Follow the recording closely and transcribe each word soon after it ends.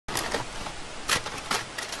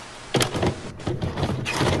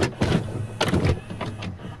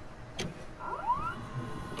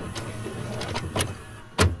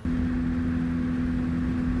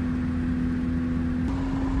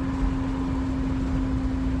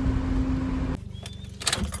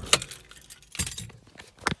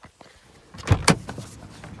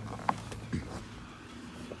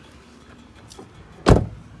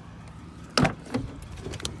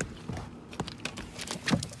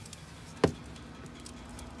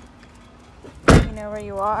know where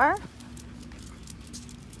you are.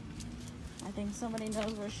 I think somebody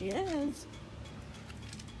knows where she is.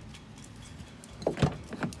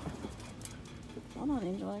 Hold on,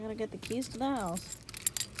 Angel. I gotta get the keys to the house.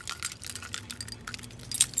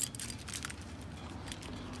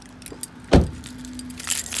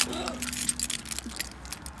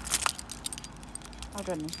 Oh,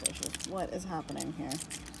 goodness gracious. What is happening here?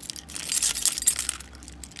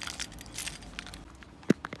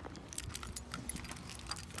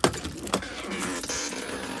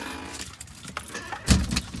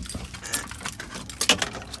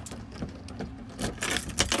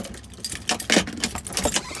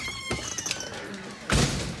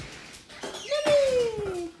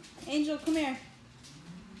 Angel, come here.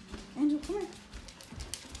 Angel, come here.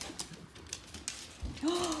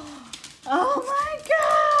 Oh my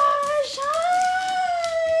gosh! Hi!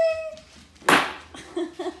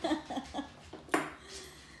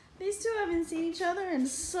 These two haven't seen each other in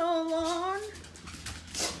so long.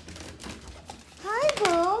 Hi,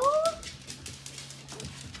 Bo.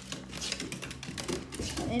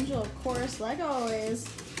 Angel, of course, like always,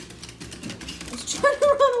 is trying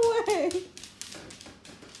to run away.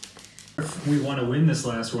 We want to win this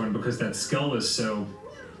last one because that skull is so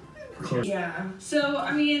close. Yeah. So,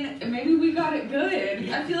 I mean, maybe we got it good.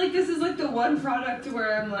 I feel like this is like the one product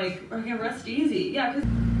where I'm like, I can rest easy. Yeah, because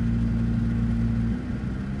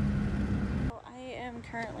I am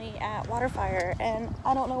currently at WATERFIRE, and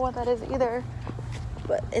I don't know what that is either,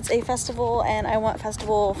 but it's a festival, and I want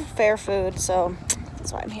festival fair food, so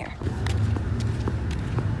that's why I'm here.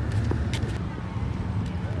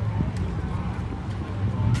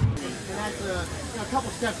 A couple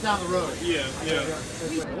steps down the road. Yeah.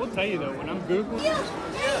 I will tell you though, when I'm Googling. Yeah.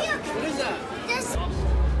 What is that?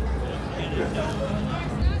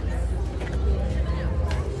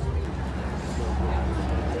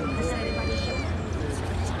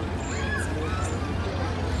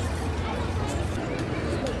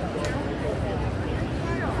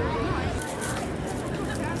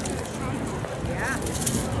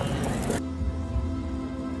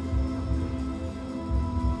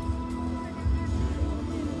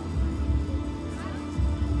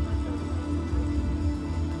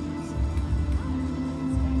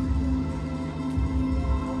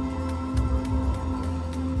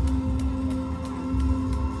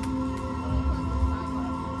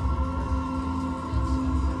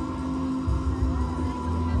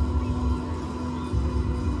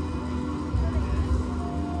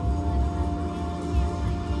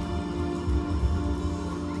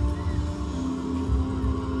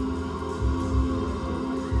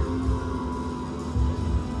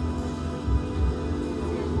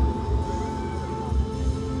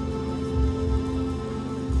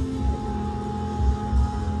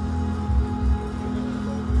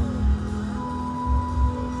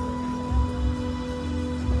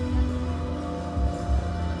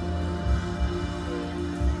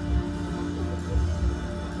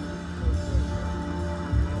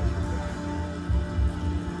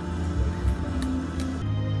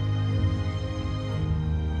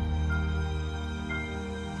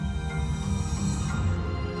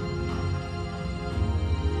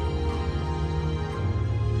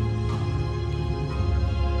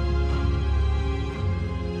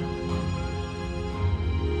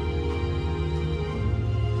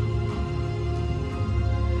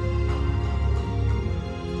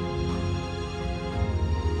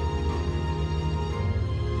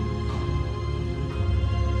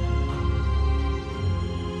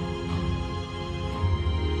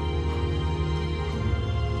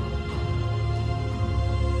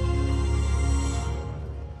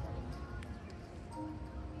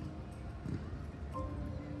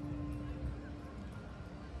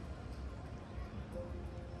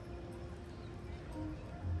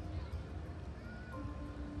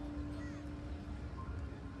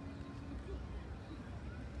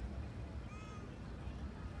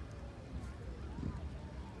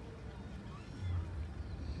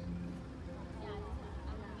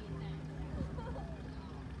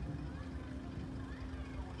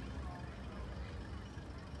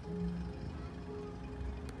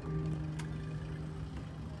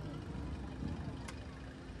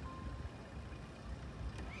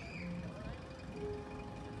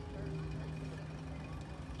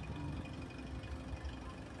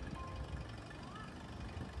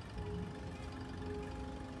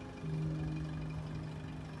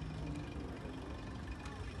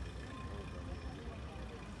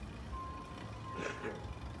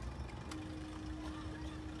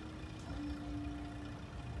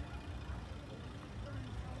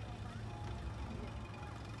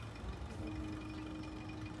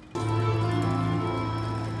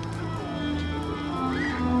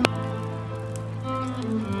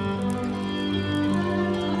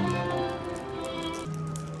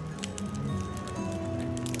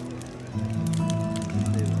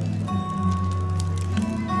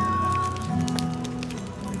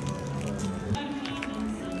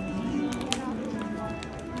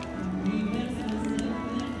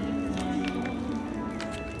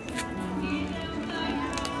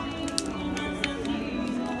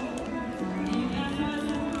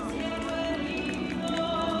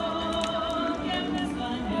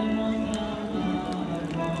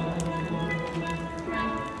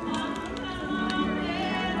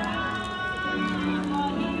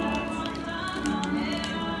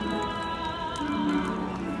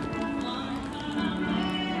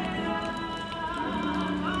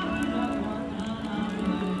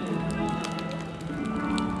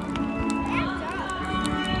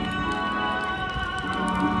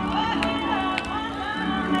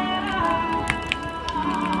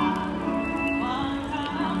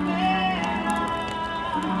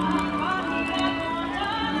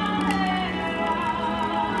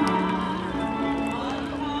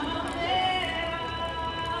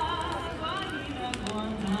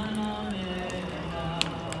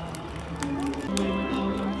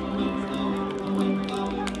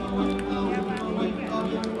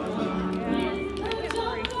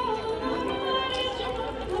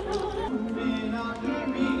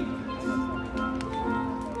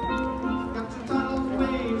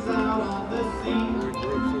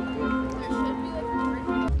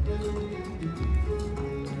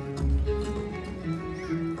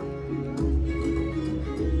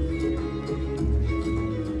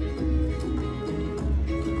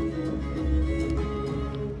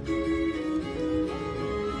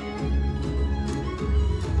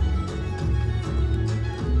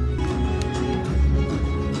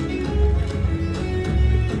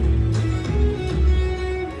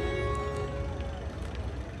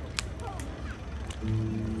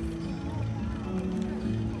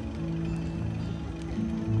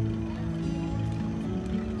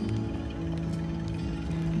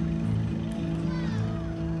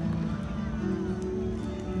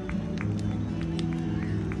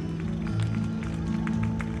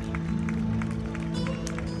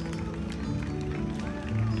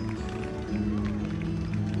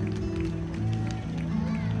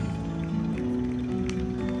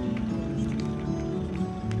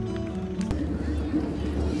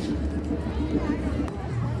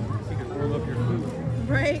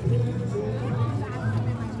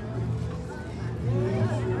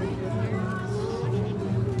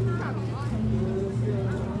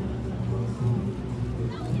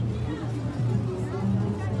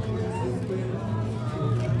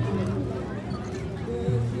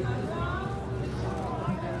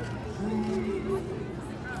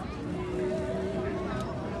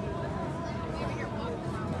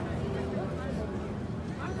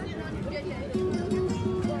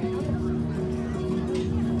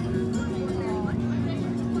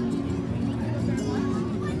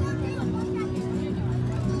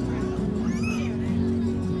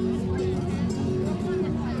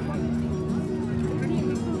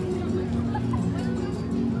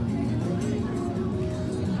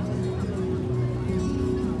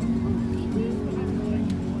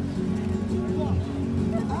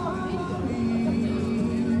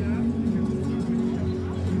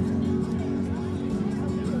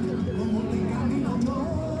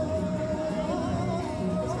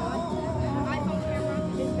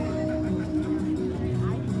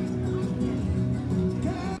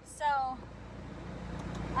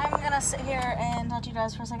 Sit here and talk to you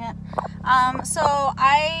guys for a second. So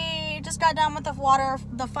I just got done with the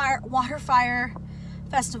WATERFIRE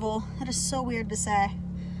festival. That is so weird to say.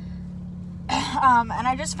 And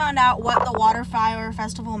I just found out what the WATERFIRE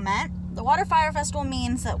festival meant. The WATERFIRE festival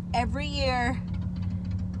means that every year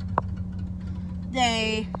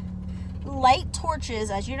they light torches,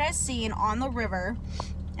 as you guys seen, on the river,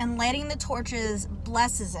 and lighting the torches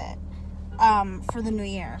blesses it. For the new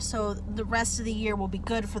year, so the rest of the year will be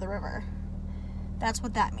good for the river. That's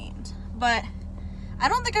what that means. But I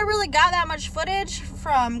don't think I really got that much footage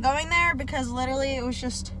from going there, because literally it was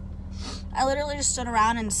just, I literally just stood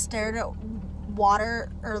around and stared at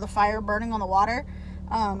water, or the fire burning on the water.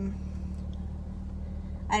 I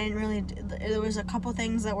didn't really, there was a couple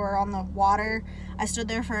things that were on the water. I stood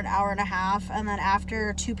there for an hour and a half, and then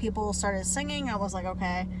after 2 people started singing, I was like,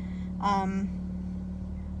 okay.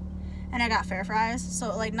 And I got fair fries,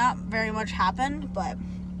 so like not very much happened, but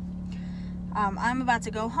I'm about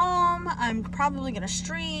to go home. I'm probably gonna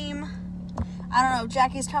stream. I don't know if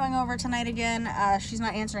Jackie's coming over tonight again. She's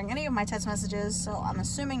not answering any of my text messages, so I'm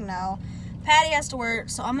assuming no. Patty has to work,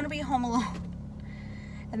 so I'm gonna be home alone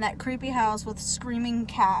in that creepy house with screaming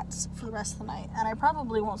cats for the rest of the night, and I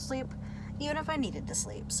probably won't sleep even if I needed to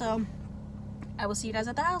sleep. So I will see you guys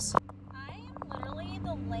at the house. Literally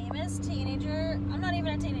the lamest teenager. I'm not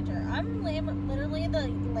even a teenager. I'm literally the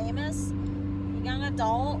lamest young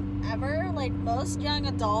adult ever. Like, most young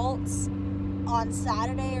adults on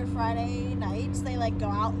Saturday or Friday nights, they like go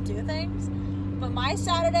out and do things. But my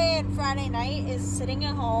Saturday and Friday night is sitting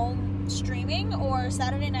at home streaming, or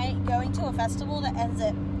Saturday night going to a festival that ends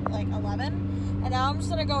at like 11. And now I'm just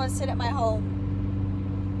gonna go and sit at my home.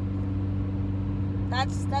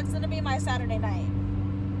 That's gonna be my Saturday night.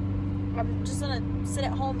 I'm just gonna sit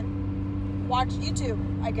at home and watch YouTube,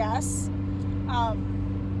 I guess. I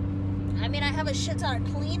mean, I have a shit ton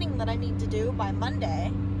of cleaning that I need to do by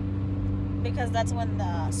Monday, because that's when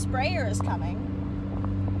the sprayer is coming.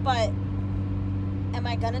 But am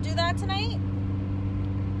I gonna do that tonight?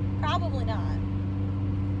 Probably not.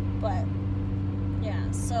 But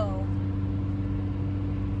yeah, so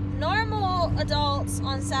normal adults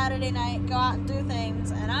on Saturday night go out and do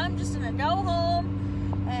things, and I'm just gonna go home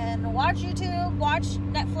and watch YouTube, watch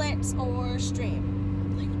Netflix, or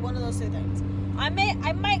stream. Like, one of those 2 things. I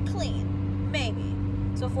might clean, maybe.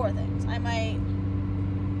 So 4 things. I might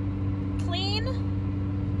clean,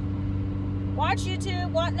 watch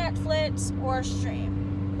YouTube, watch Netflix, or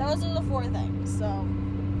stream. Those are the 4 things. So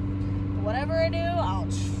whatever I do, I'll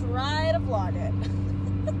try to vlog it.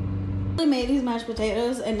 I made these mashed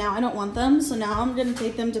potatoes, and now I don't want them, so now I'm gonna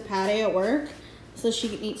take them to Patty at work so she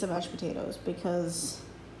can eat some mashed potatoes, because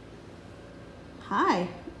hi,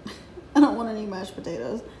 I don't want any mashed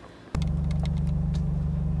potatoes.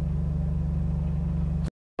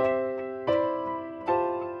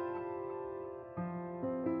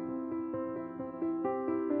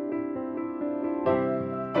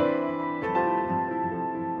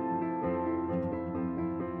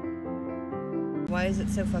 Why is it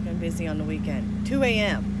so fucking busy on the weekend? 2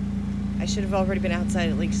 a.m. I should have already been outside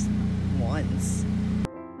at least once.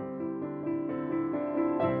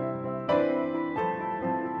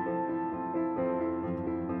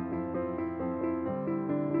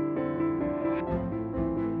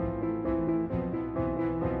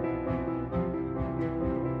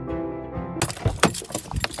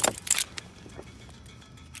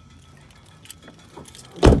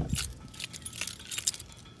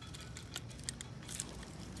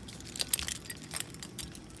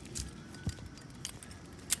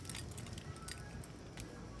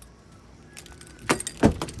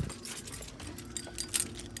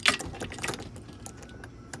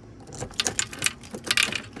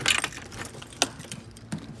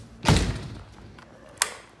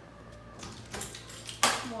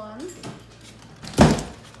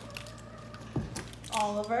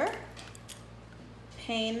 Oliver,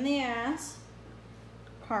 pain in the ass,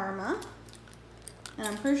 Karma, and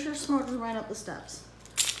I'm pretty sure Smoke just ran up the steps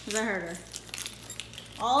because I heard her.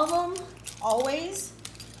 All of them, always.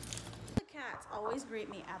 The cats always greet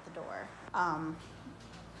me at the door,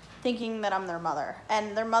 thinking that I'm their mother.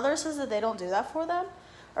 And their mother says that they don't do that for them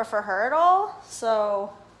or for her at all.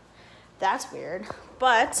 So that's weird.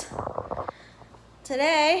 But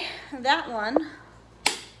today, that one,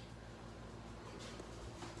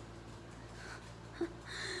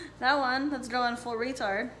 that's going full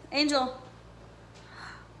retard. Angel,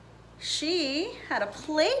 she had a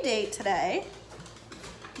play date today.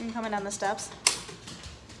 I'm coming down the steps.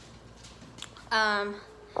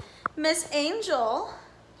 Miss Angel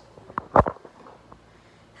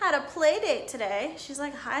had a play date today. She's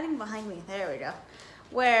like hiding behind me. There we go.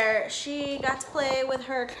 Where she got to play with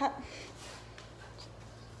her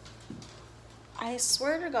I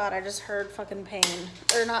swear to God, I just heard fucking pain.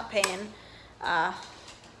 Or not pain.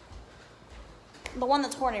 The one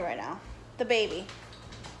that's horny right now. The baby.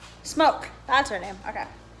 Smoke. That's her name. Okay.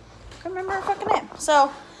 Couldn't remember her fucking name.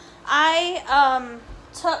 So, I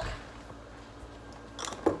took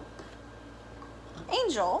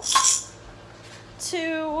Angel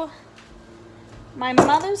to my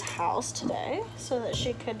mother's house today so that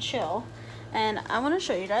she could chill. And I want to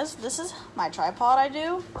show you guys. This is my tripod I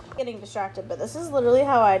do. Getting distracted, but this is literally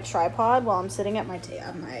how I tripod while I'm sitting at my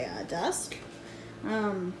desk.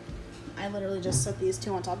 I literally just set these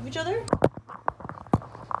two on top of each other.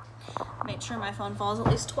 Make sure my phone falls at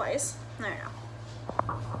least twice. There you go.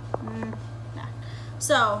 Yeah.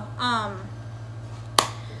 So,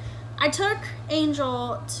 I took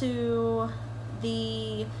Angel to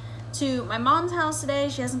my mom's house today.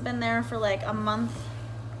 She hasn't been there for like a month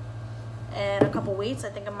and a couple weeks. I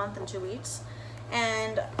think a month and 2 weeks.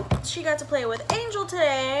 And she got to play with Angel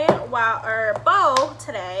today, Bo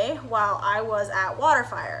today, while I was at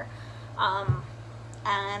WATERFIRE.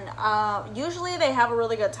 Usually they have a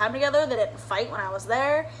really good time together. They didn't fight when I was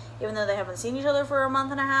there, even though they haven't seen each other for a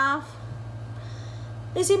month and a half.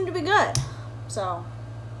 They seem to be good. So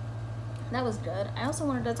that was good. I also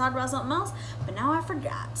wanted to talk about something else, but now I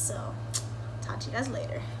forgot. So talk to you guys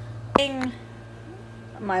later.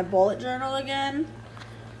 My bullet journal again.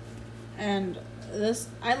 And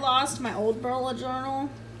I lost my old bullet journal,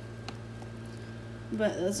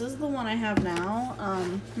 but this is the one I have now.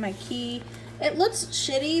 My key, it looks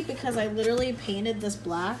shitty because I literally painted this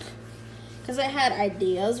black because it had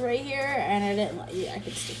ideas right here, and I didn't, I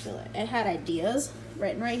could still feel it. It had ideas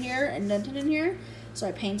written right here, indented in here, so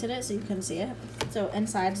I painted it so you couldn't see it. So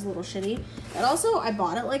inside's a little shitty. And also, I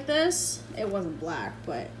bought it like this. It wasn't black,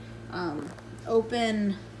 but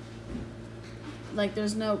open, like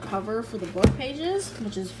there's no cover for the book pages,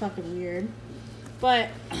 which is fucking weird. But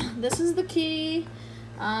this is the key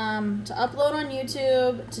to upload on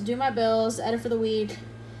YouTube, to do my bills, to edit for the week,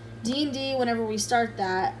 D&D whenever we start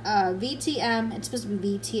that, VTM, it's supposed to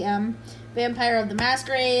be VTM, Vampire of the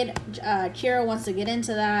Masquerade. Kira wants to get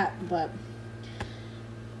into that, but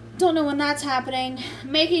don't know when that's happening.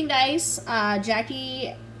 Making dice, I'm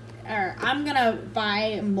gonna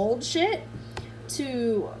buy mold shit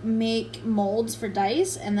to make molds for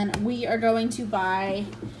dice, and then we are going to buy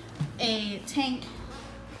a tank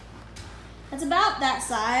that's about that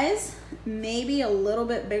size, maybe a little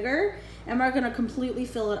bit bigger, and we're gonna completely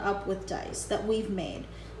fill it up with dice that we've made.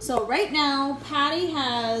 So right now, Patty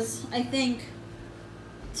has, I think,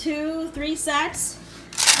 2-3 sets,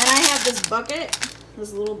 and I have this bucket,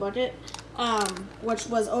 this little bucket, which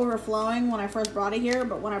was overflowing when I first brought it here,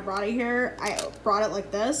 but when I brought it here, I brought it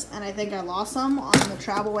like this, and I think I lost some on the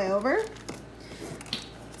travel way over.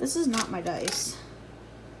 This is not my dice.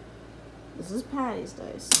 This is Patty's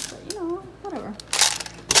dice, but you know, whatever.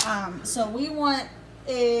 So we want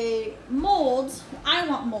a mold. I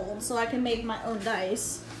want molds so I can make my own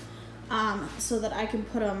dice, so that I can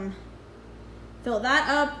put them, fill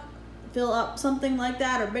up something like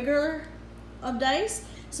that or bigger of dice,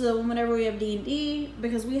 so that whenever we have D&D,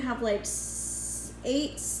 because we have like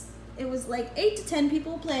 8 to 10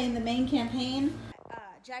 people playing the main campaign.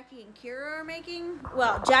 Jackie and Kira are making.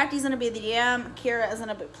 Well, Jackie's gonna be the DM. Kira is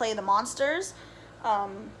gonna play the monsters.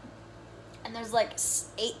 And there's like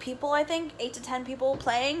 8 people, I think, 8 to 10 people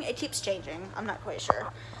playing. It keeps changing. I'm not quite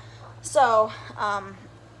sure. So,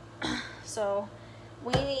 so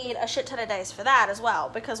we need a shit ton of dice for that as well,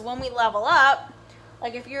 because when we level up,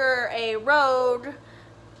 like if you're a rogue,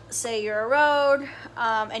 say you're a rogue,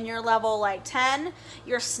 and you're level like 10,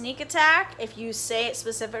 your sneak attack, if you say it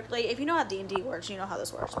specifically, if you know how D&D works, you know how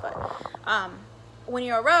this works, but when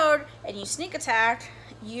you're a rogue and you sneak attack,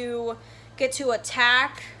 you get to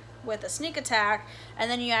attack with a sneak attack, and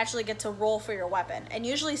then you actually get to roll for your weapon. And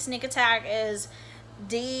usually sneak attack is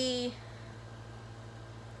D10,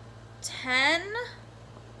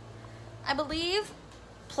 I believe,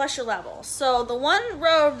 plus your level. So the one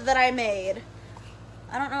rogue that I made,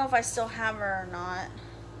 I don't know if I still have her or not.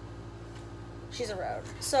 She's a rogue.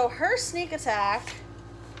 So her sneak attack,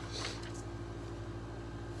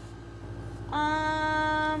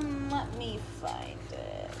 let me find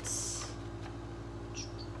it.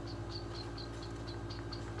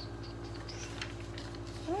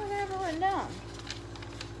 What do I have it written down?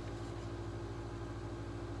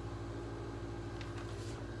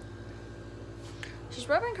 She's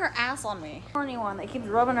rubbing her ass on me. Horny one that keeps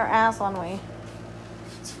rubbing her ass on me.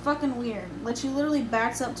 It's fucking weird. Like, she literally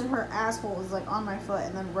backs up to her asshole, is like on my foot,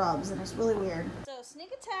 and then rubs, and it's really weird. So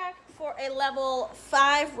sneak attack for a level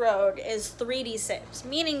 5 rogue is 3d6,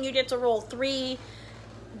 meaning you get to roll 3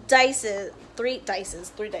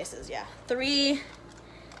 d6s, yeah. 3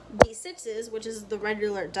 d6s, which is the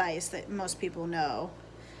regular dice that most people know.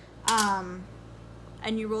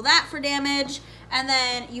 And you roll that for damage, and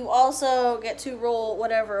then you also get to roll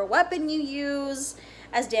whatever weapon you use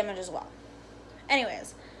as damage as well.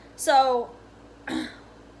 Anyways, so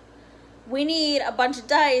we need a bunch of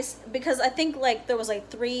dice because I think like there was like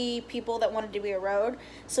 3 people that wanted to be a rogue,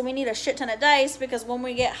 so we need a shit ton of dice because when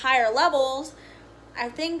we get higher levels, I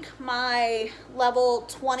think my level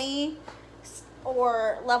 20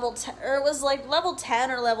 or level 10, or it was like level 10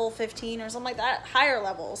 or level 15 or something like that, higher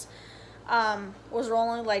levels, was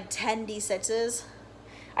rolling like 10 d6s.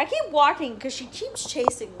 I keep walking because she keeps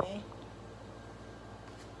chasing me.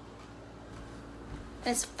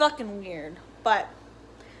 It's fucking weird, but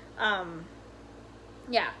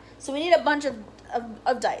yeah. So we need a bunch of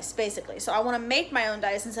dice basically. So I want to make my own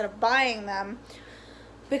dice instead of buying them,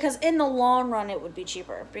 because in the long run it would be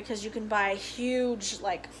cheaper because you can buy a huge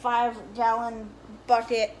like 5-gallon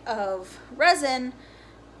bucket of resin,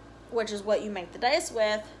 which is what you make the dice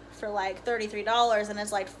with, for like $33, and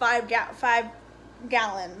it's like 5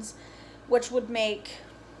 gallons, which would make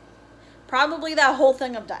probably that whole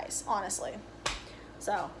thing of dice, honestly.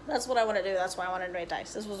 So that's what I want to do. That's why I wanted to make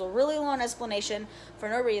dice. This was a really long explanation for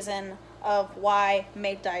no reason of why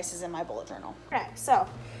make dice is in my bullet journal. Okay, so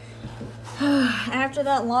after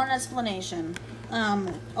that long explanation,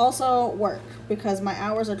 also work, because my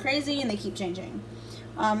hours are crazy and they keep changing.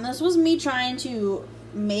 This was me trying to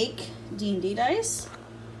make D&D dice.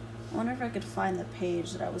 I wonder if I could find the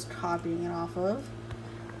page that I was copying it off of.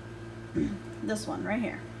 This one right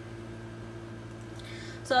here.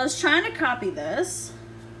 So I was trying to copy this,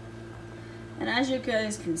 and as you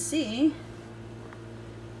guys can see,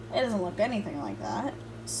 it doesn't look anything like that.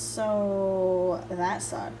 So that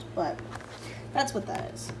sucked, but that's what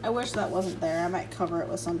that is. I wish that wasn't there. I might cover it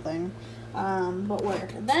with something, but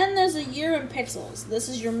work. Then there's a year in pixels. This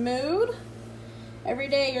is your mood. Every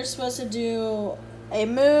day you're supposed to do a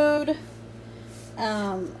mood.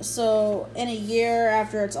 So in a year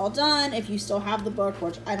after it's all done, if you still have the book,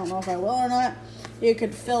 which I don't know if I will or not, you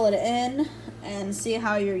could fill it in and see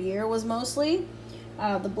how your year was mostly.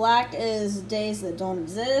 The black is days that don't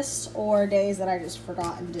exist or days that I just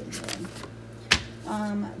forgot and didn't do.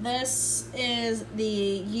 This is the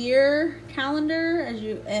year calendar,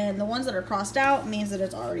 and the ones that are crossed out means that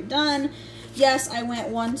it's already done. Yes, I went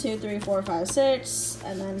 1, 2, 3, 4, 5, 6,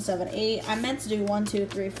 and then 7, 8. I meant to do 1, 2,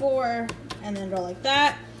 3, 4, and then go like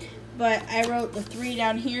that. But I wrote the 3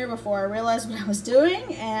 down here before I realized what I was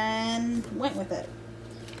doing and went with it.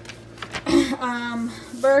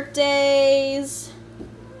 Birthdays,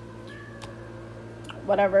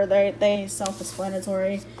 whatever, they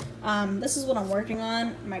self-explanatory. This is what I'm working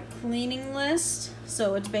on, my cleaning list.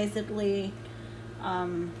 So it's basically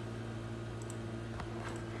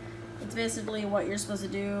what you're supposed to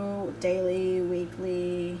do daily,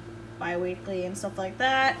 weekly, bi-weekly, and stuff like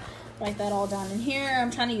that. Write that all down in here. I'm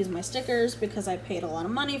trying to use my stickers because I paid a lot of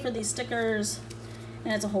money for these stickers,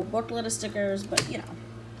 and it's a whole booklet of stickers, but you know.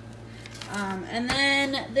 And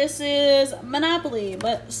then this is Monopoly,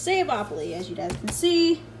 but Save-opoly, as you guys can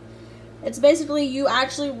see. It's basically you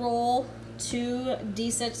actually roll 2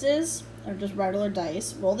 d6s, or just regular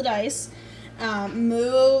dice, roll the dice,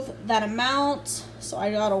 move that amount. So I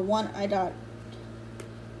got a 1, I got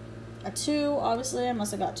a 2, obviously, I must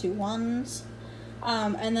have got 2 1s.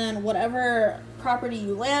 And then whatever property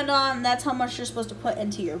you land on, that's how much you're supposed to put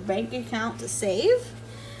into your bank account to save.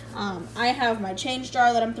 I have my change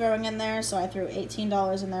jar that I'm throwing in there, so I threw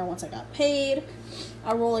 $18 in there once I got paid.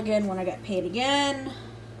 I'll roll again when I get paid again.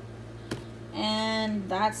 And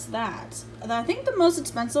that's that. I think the most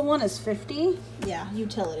expensive one is $50. Yeah,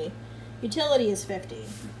 utility. Utility is $50.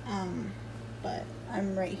 But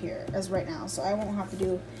I'm right here as right now, so I won't have to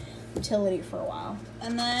do utility for a while.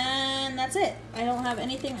 And then that's it. I don't have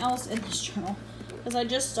anything else in this journal because I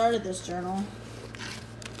just started this journal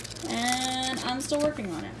and I'm still working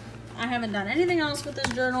on it. I haven't done anything else with this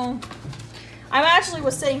journal. I actually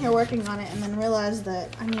was sitting here working on it and then realized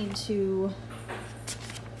that I need to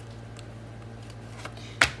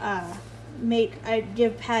I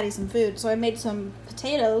give Patty some food. So I made some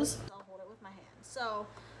potatoes. I'll hold it with my hand. So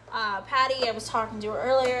Patty, I was talking to her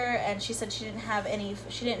earlier and she said she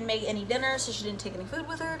didn't make any dinner, so she didn't take any food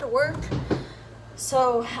with her to work.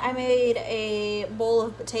 So I made a bowl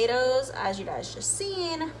of potatoes, as you guys just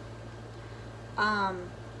seen.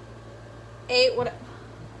 Ate what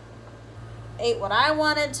I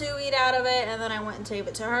wanted to eat out of it, and then I went and gave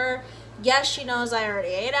it to her. Yes, she knows I already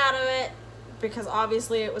ate out of it because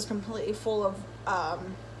obviously it was completely full of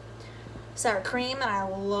sour cream, and I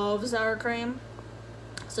love sour cream.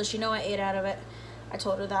 So she knew I ate out of it. I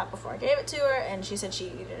told her that before I gave it to her, and she said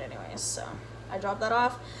she'd eat it anyways, so I dropped that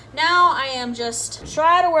off. Now I am just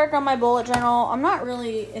trying to work on my bullet journal. I'm not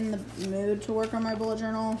really in the mood to work on my bullet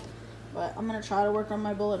journal, but I'm gonna try to work on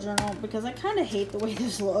my bullet journal because I kind of hate the way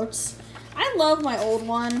this looks. I love my old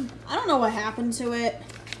one. I don't know what happened to it.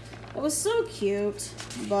 It was so cute,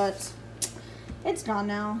 but it's gone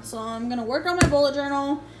now. So I'm gonna work on my bullet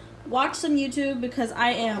journal, watch some YouTube because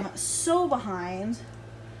I am so behind.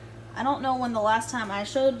 I don't know when the last time I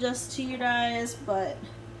showed this to you guys, but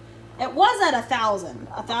it was at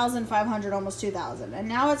 1,500, almost 2,000, and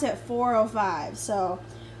now it's at 405. So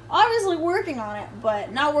obviously working on it,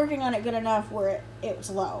 but not working on it good enough where it was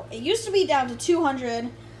low. It used to be down to 200.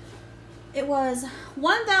 It was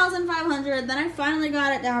 1,500. Then I finally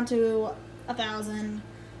got it down to 1,000.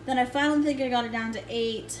 Then I finally think I got it down to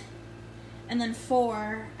 8, and then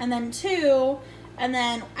 4, and then 2. And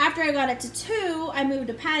then after I got it to 2, I moved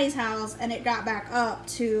to Patty's house and it got back up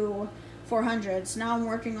to 400. So now I'm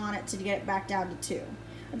working on it to get it back down to 2.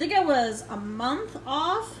 I think I was a month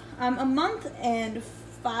off. I'm a month and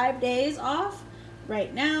 5 days off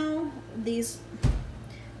right now.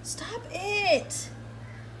 Stop it.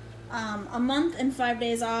 A month and 5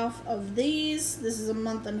 days off of these. This is a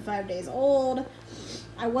month and 5 days old.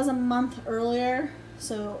 I was a month earlier,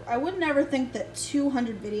 so I would never think that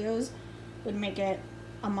 200 videos would make it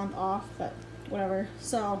a month off, but whatever.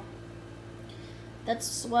 So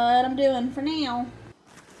that's what I'm doing for now.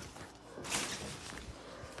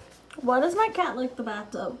 Why does my cat lick the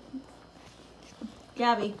bathtub?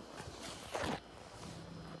 Gabby,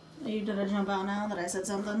 are you gonna jump out now that I said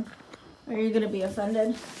something? Or are you gonna be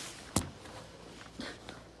offended?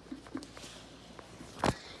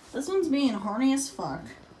 This one's being horny as fuck.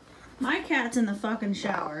 My cat's in the fucking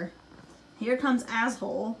shower. Here comes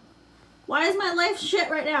asshole. Why is my life shit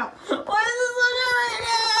right now? Why is this so shit right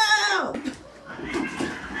now?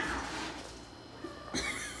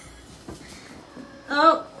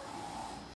 Oh,